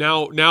safe.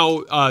 Now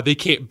they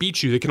can't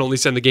beat you. They can only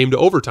send the game to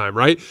overtime,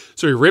 right?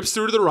 So he rips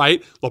through to the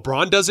right.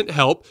 LeBron doesn't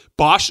help.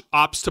 Bosh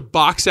opts to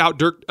box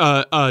out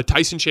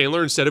Tyson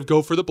Chandler instead of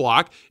go for the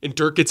block, and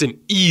Dirk gets an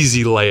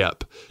easy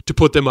layup to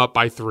put them up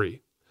by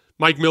 3.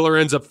 Mike Miller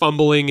ends up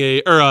fumbling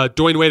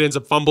Dwayne Wade ends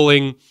up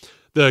fumbling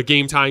the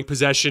game-tying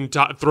possession,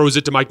 throws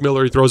it to Mike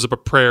Miller. He throws up a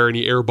prayer and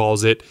he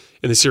airballs it,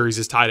 and the series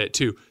is tied at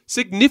 2.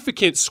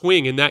 Significant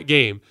swing in that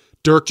game.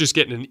 Dirk just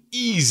getting an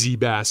easy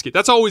basket.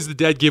 That's always the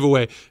dead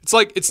giveaway. It's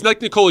like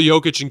Nikola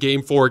Jokic in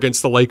game 4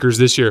 against the Lakers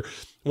this year.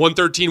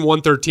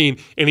 113,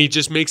 and he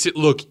just makes it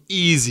look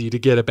easy to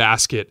get a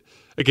basket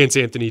against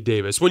Anthony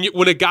Davis.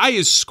 When a guy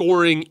is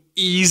scoring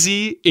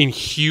easy in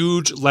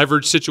huge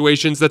leverage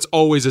situations, that's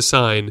always a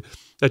sign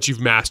that you've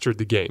mastered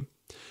the game.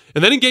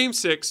 And then in game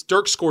 6,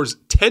 Dirk scores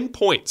 10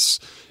 points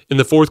in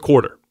the fourth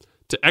quarter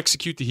to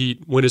execute the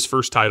Heat, win his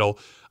first title.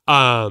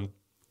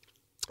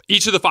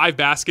 Each of the 5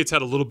 baskets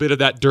had a little bit of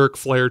that Dirk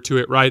flair to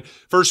it, right?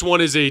 First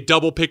one is a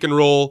double pick and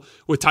roll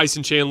with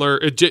Tyson Chandler.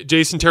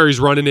 Jason Terry's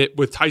running it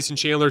with Tyson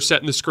Chandler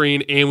setting the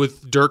screen and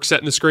with Dirk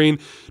setting the screen.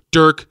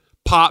 Dirk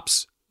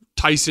pops,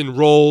 Tyson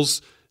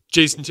rolls.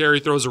 Jason Terry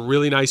throws a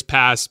really nice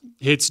pass,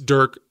 hits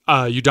Dirk.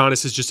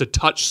 Udonis is just a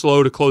touch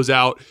slow to close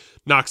out,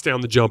 knocks down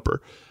the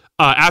jumper.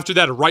 After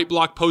that, a right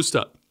block post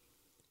up.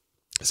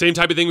 Same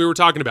type of thing we were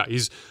talking about.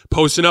 He's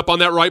posting up on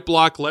that right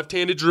block,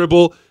 left-handed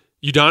dribble.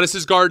 Udonis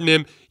is guarding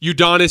him.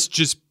 Udonis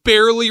just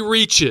barely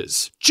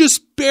reaches,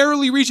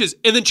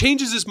 and then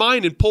changes his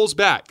mind and pulls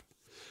back.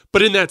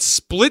 But in that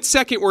split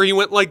second where he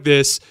went like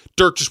this,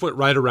 Dirk just went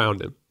right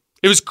around him.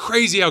 It was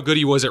crazy how good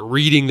he was at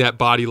reading that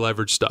body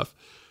leverage stuff.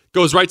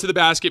 Goes right to the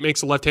basket,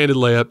 makes a left-handed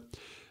layup.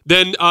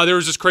 Then there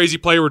was this crazy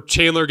play where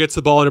Chandler gets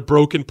the ball in a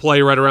broken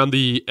play right around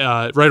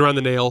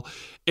the nail,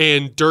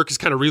 and Dirk is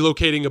kind of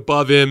relocating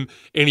above him,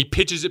 and he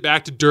pitches it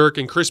back to Dirk,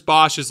 and Chris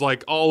Bosh is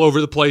like all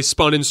over the place,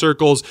 spun in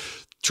circles,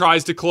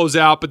 tries to close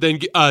out, but then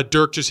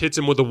Dirk just hits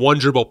him with a one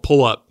dribble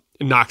pull-up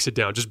and knocks it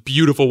down. Just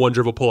beautiful one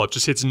dribble pull-up,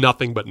 just hits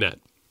nothing but net.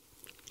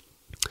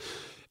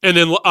 And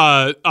then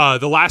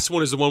the last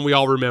one is the one we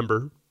all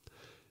remember.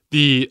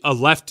 The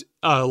left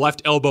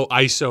elbow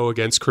ISO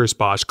against Chris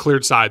Bosh,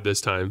 cleared side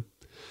this time.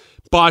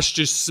 Bosh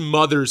just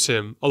smothers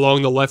him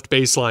along the left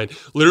baseline,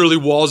 literally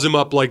walls him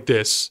up like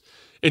this.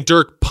 And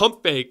Dirk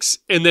pump fakes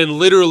and then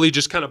literally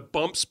just kind of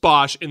bumps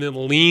Bosh and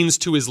then leans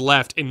to his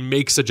left and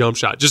makes a jump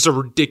shot. Just a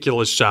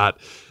ridiculous shot.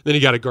 Then he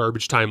got a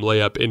garbage time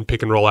layup in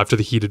pick and roll after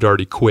the Heat had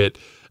already quit.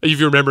 If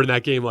you remember in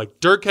that game, like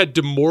Dirk had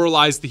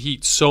demoralized the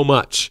Heat so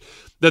much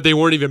that they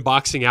weren't even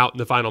boxing out in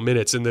the final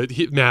minutes, and the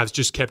Mavs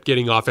just kept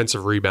getting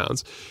offensive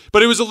rebounds.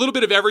 But it was a little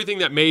bit of everything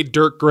that made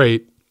Dirk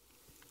great,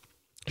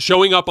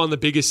 showing up on the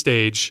biggest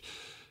stage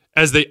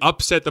as they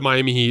upset the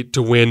Miami Heat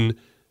to win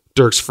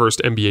Dirk's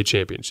first NBA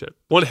championship.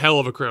 One hell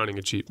of a crowning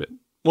achievement.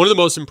 One of the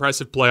most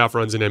impressive playoff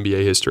runs in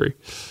NBA history.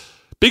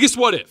 Biggest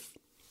what if?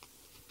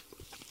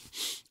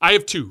 I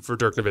have two for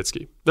Dirk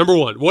Nowitzki. Number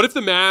one, what if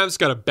the Mavs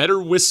got a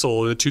better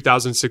whistle in the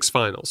 2006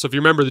 finals? So if you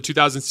remember, the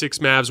 2006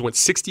 Mavs went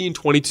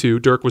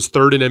 60-22. Dirk was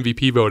third in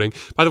MVP voting.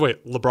 By the way,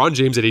 LeBron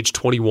James at age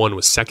 21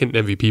 was second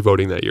in MVP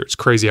voting that year. It's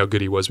crazy how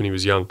good he was when he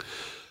was young.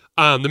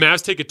 The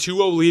Mavs take a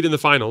 2-0 lead in the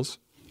finals,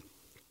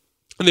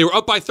 and they were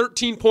up by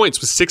 13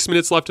 points with 6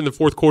 minutes left in the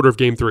fourth quarter of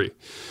Game 3.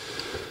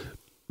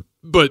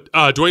 But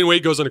Dwayne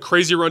Wade goes on a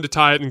crazy run to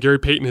tie it, and Gary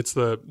Payton hits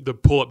the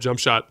pull-up jump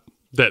shot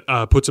that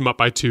puts him up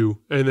by 2.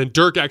 And then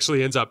Dirk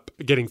actually ends up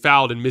getting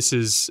fouled and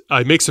misses,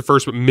 makes the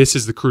first but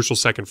misses the crucial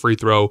second free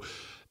throw.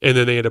 And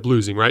then they end up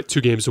losing, right?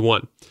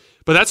 2-1.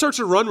 But that starts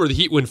a run where the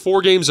Heat win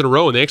 4 games in a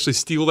row and they actually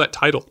steal that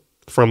title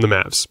from the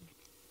Mavs.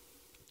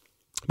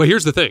 But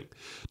here's the thing.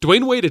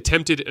 Dwayne Wade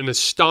attempted an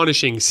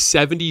astonishing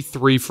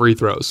 73 free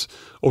throws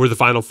over the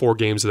final 4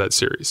 games of that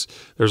series.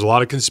 There's a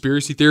lot of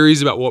conspiracy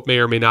theories about what may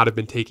or may not have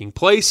been taking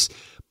place,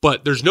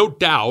 but there's no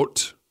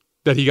doubt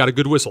that he got a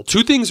good whistle.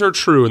 2 things are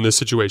true in this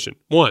situation.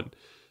 1,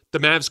 the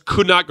Mavs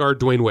could not guard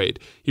Dwayne Wade.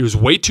 He was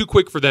way too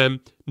quick for them.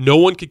 No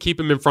one could keep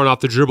him in front off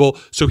the dribble,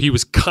 so he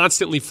was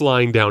constantly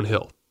flying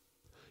downhill.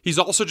 He's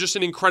also just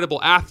an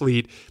incredible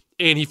athlete,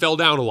 and he fell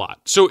down a lot.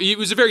 So he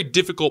was a very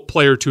difficult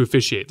player to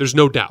officiate. There's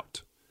no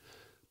doubt.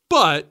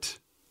 But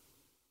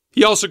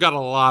he also got a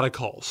lot of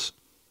calls.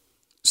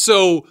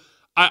 So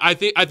I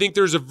think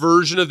there's a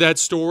version of that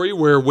story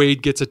where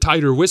Wade gets a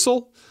tighter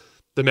whistle.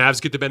 The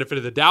Mavs get the benefit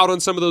of the doubt on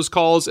some of those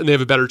calls, and they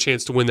have a better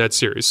chance to win that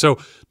series. So,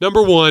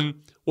 number 1,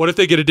 what if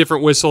they get a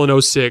different whistle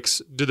in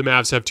 06? Do the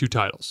Mavs have 2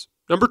 titles?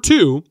 Number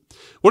 2,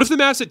 what if the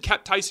Mavs had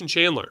kept Tyson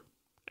Chandler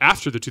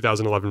after the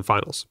 2011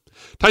 finals?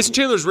 Tyson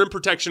Chandler's rim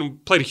protection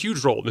played a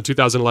huge role in the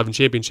 2011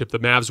 championship. The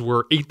Mavs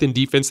were 8th in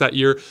defense that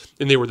year,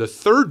 and they were the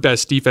 3rd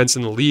best defense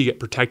in the league at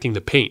protecting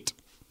the paint.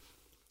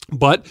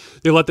 But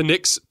they let the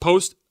Knicks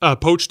poach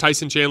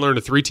Tyson Chandler in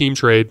a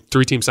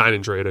 3-team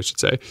sign-in trade, I should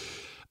say.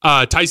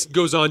 Tyson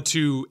goes on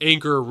to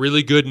anchor a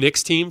really good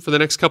Knicks team for the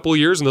next couple of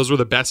years, and those were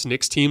the best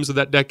Knicks teams of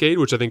that decade,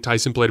 which I think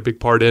Tyson played a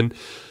big part in.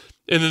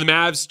 And then the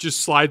Mavs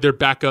just slide their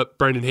backup,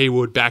 Brendan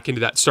Haywood, back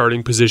into that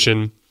starting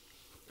position.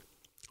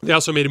 They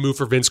also made a move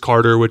for Vince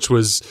Carter, which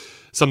was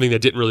something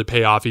that didn't really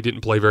pay off. He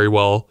didn't play very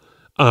well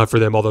for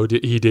them, although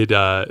he did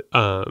hit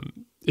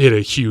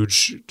a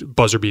huge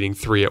buzzer-beating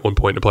 3 at one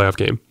point in a playoff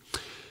game.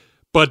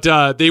 But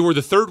they were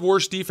the 3rd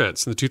worst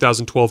defense in the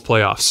 2012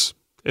 playoffs,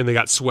 and they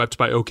got swept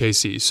by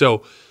OKC.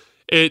 So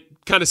it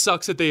kind of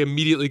sucks that they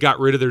immediately got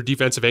rid of their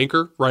defensive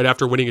anchor right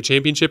after winning a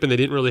championship, and they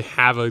didn't really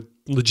have a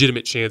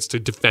legitimate chance to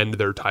defend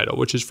their title,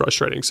 which is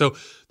frustrating. So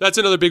that's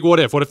another big what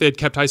if. What if they had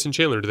kept Tyson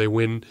Chandler? Do they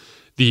win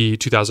the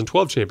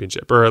 2012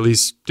 championship? Or at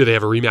least do they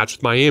have a rematch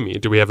with Miami?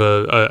 Do we have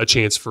a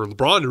chance for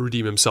LeBron to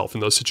redeem himself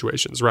in those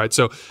situations, right?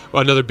 So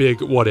another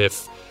big what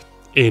if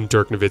in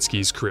Dirk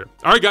Nowitzki's career.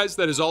 All right, guys,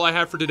 that is all I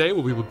have for today.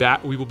 We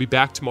will be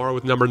back tomorrow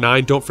with number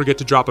 9. Don't forget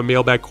to drop a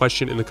mailbag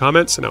question in the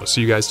comments, and I will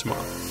see you guys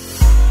tomorrow.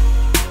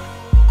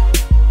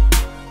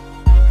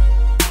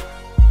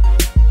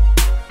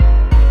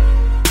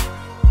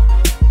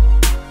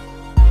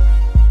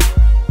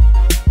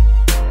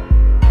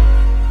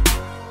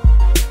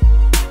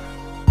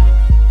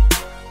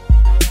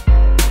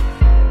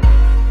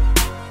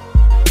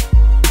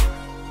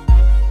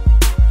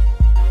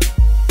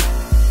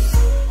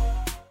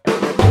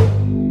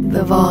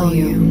 The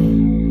volume.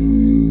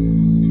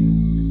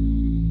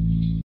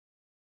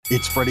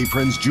 It's Freddie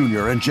Prinze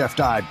Jr. and Jeff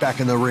Dye back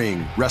in the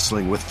ring.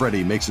 Wrestling with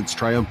Freddie makes its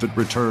triumphant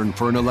return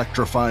for an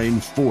electrifying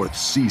 4th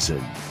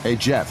season. Hey,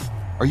 Jeff,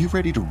 are you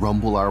ready to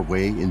rumble our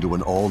way into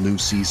an all-new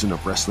season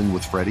of Wrestling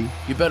with Freddie?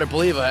 You better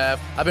believe I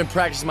have. I've been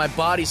practicing my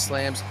body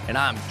slams, and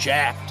I'm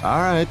jacked. All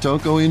right,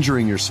 don't go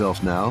injuring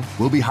yourself now.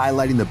 We'll be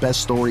highlighting the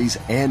best stories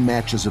and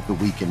matches of the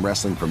week in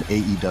wrestling from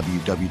AEW,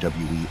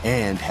 WWE,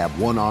 and have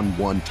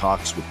one-on-one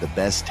talks with the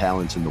best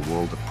talents in the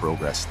world of pro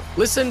wrestling.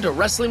 Listen to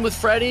Wrestling with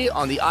Freddie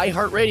on the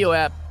iHeartRadio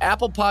app,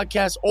 Apple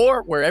Podcasts,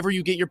 or wherever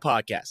you get your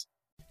podcasts.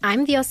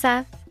 I'm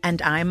Diosa. And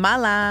I'm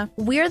Mala.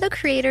 We're the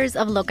creators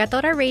of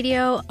Locatora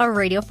Radio, a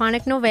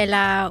radiophonic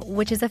novela,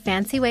 which is a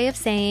fancy way of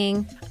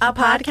saying a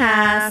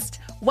podcast.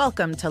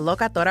 Welcome to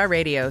Locatora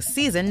Radio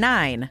Season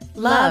 9.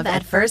 Love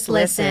at First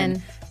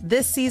Listen.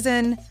 This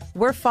season,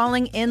 we're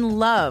falling in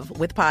love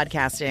with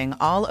podcasting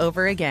all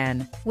over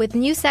again. With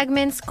new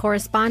segments,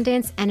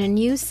 correspondence, and a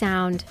new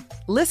sound.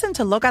 Listen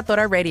to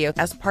Locatora Radio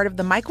as part of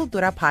the My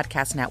Cultura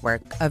Podcast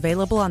Network.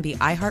 Available on the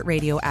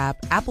iHeartRadio app,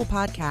 Apple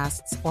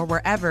Podcasts, or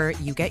wherever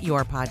you get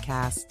your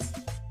podcasts.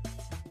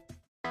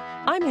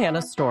 I'm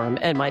Hannah Storm,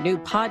 and my new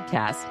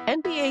podcast,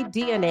 NBA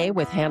DNA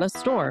with Hannah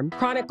Storm,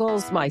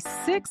 chronicles my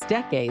 6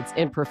 decades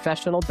in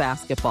professional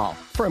basketball.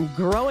 From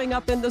growing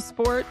up in the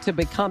sport to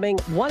becoming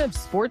one of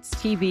sports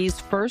TV's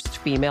first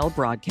female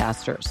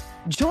broadcasters.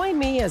 Join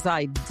me as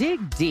I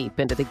dig deep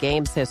into the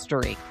game's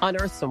history,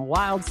 unearth some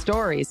wild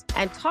stories,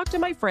 and talk to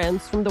my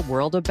friends from the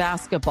world of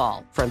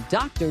basketball, from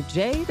Dr.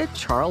 J to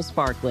Charles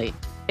Barkley.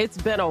 It's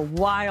been a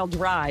wild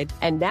ride,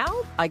 and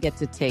now I get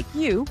to take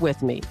you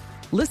with me.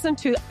 Listen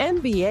to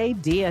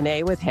NBA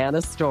DNA with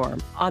Hannah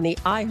Storm on the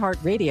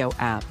iHeartRadio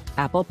app,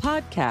 Apple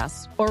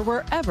Podcasts, or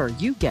wherever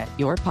you get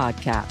your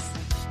podcasts.